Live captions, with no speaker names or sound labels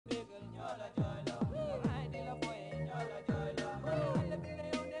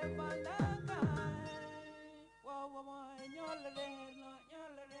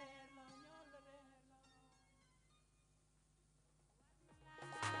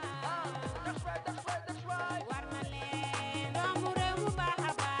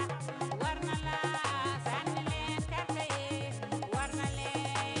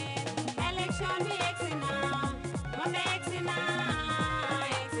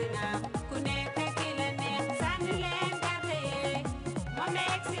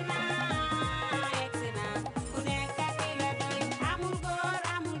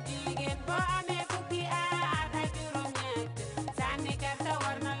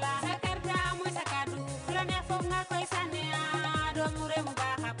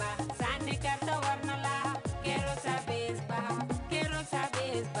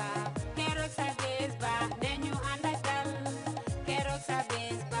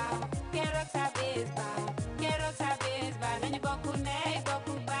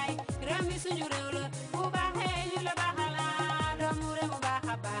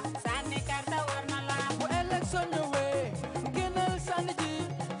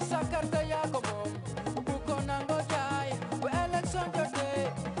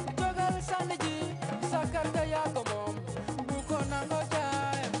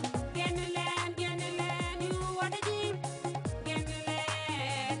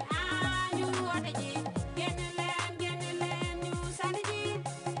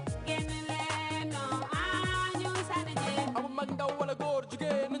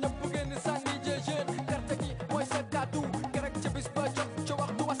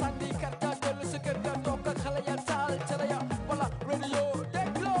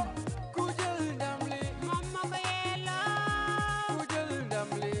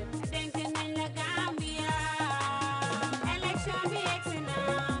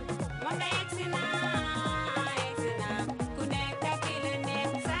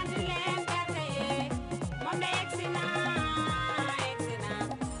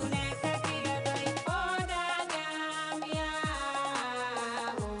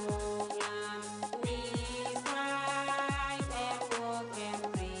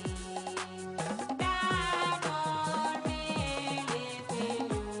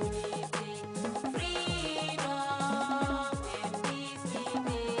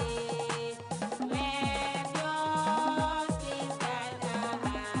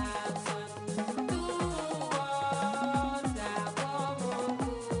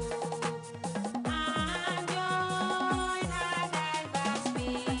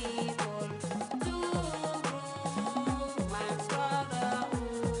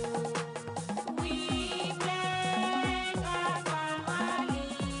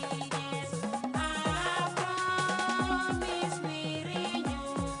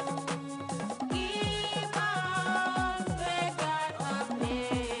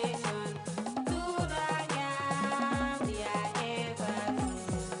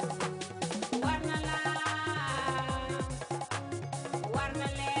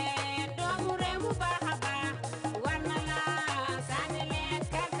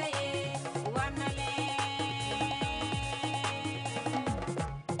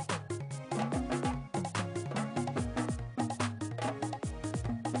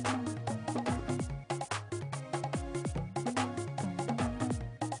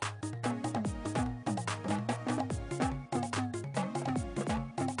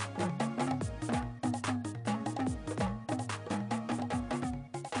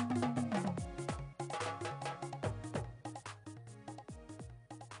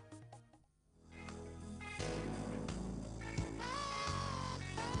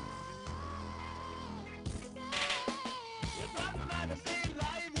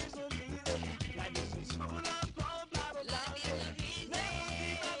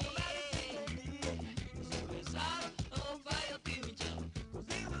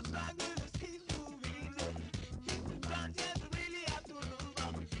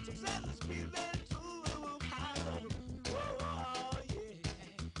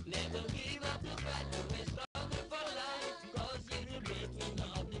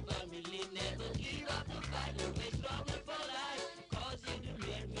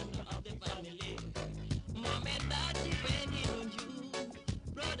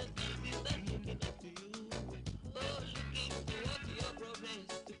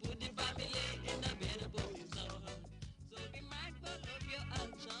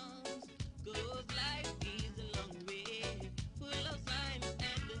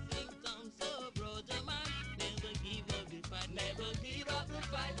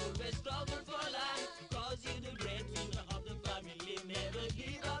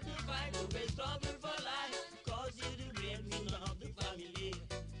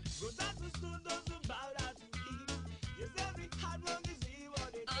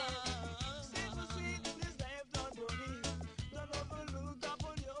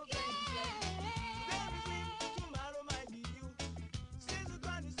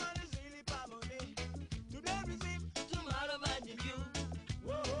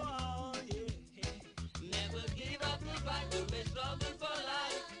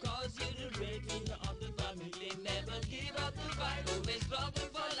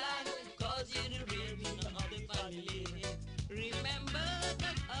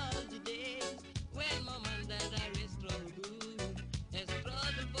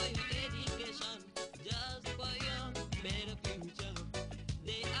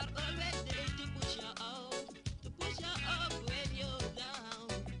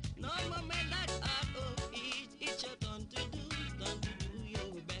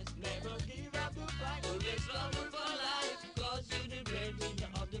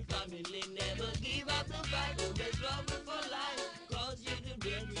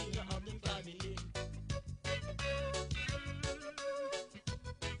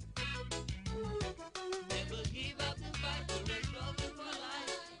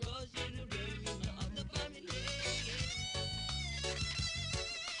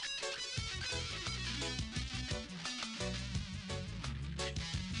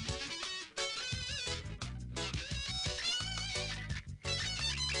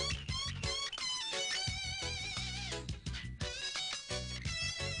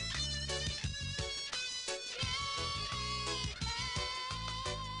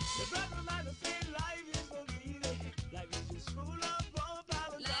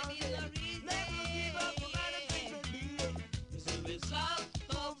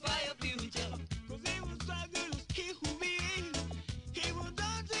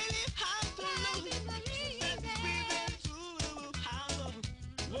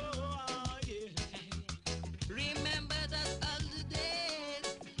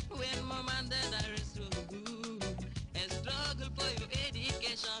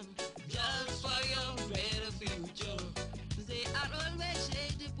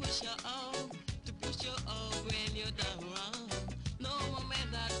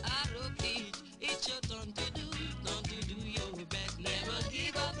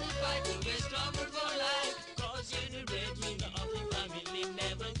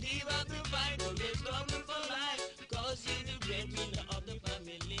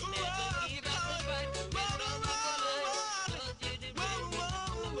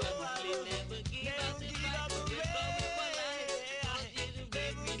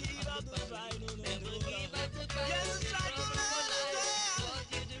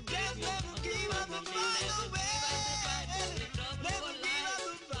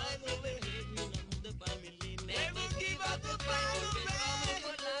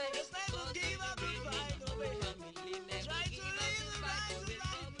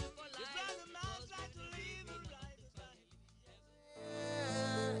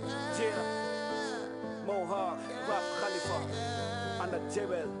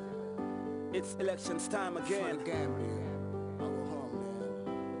Jebel, it's elections time again. For the Gambia, I go home, man.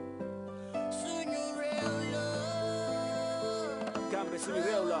 Gambia suñu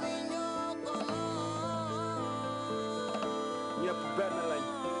réew la ñëpp benn lañ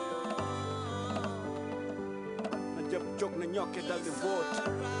na jëpp jóg na ñokke dal di vote.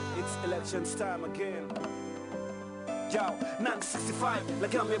 It's elections time again. Jaaw naan 65 la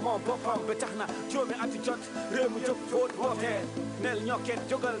Gambie moom boppam ba tax na juróomi ati jot réew mi jóg vote woote nel ñokke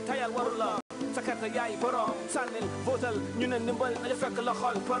jógal tayal waru la sakata yaay borom sànnil votal ñu ne ndimbal na fekk la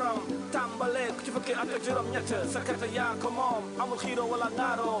xol borom tàmbale ku ci fukki at ak juróom ñett sakata yaa ko moom amul xiiro wala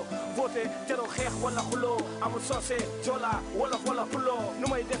ngaaro voté jarul xeex wala xuloo amul soose jola wala pulo nu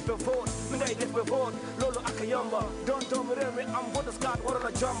may def ba vote nu ngay def ba vote loolu ak yomba doon doomu réew mi am voters card waroon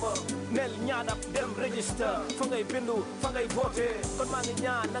a jomba nel ñaanab dem register fa ngay bindu fa ngay voté kon maa ngi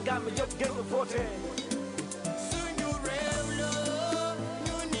ñaan na ngaa mi jot génn voté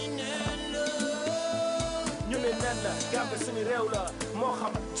ñu ne nen la Gambie suñu réew la moo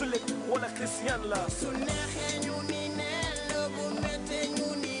xam jullit wala christian la su neexee ñu ni neen la bu méttee ñu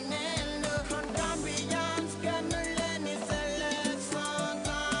ni neen la kon Gambians kenn leen ni sélection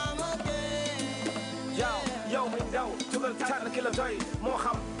time again. yow mi ndaw jógal tànn ki la doy moo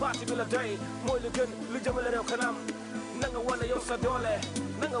xam parti bi la doy mooy lu gën lu jëmale réew kanam na nga wane yow sa doole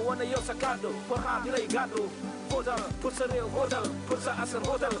na nga wane yow sa kàddu pour xaar di lay gàddu votal pour sa réew votal pour sa askan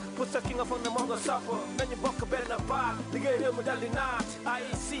votal pour sa ki nga foog ne moo nga sopp nañu bokk benn baat liggéey réew mi dal di naat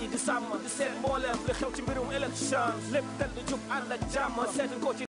IEC di sàmm di seet mbooleem li xew ci mbirum élection lépp dal di jub ànd ak jàmm seetal ko ci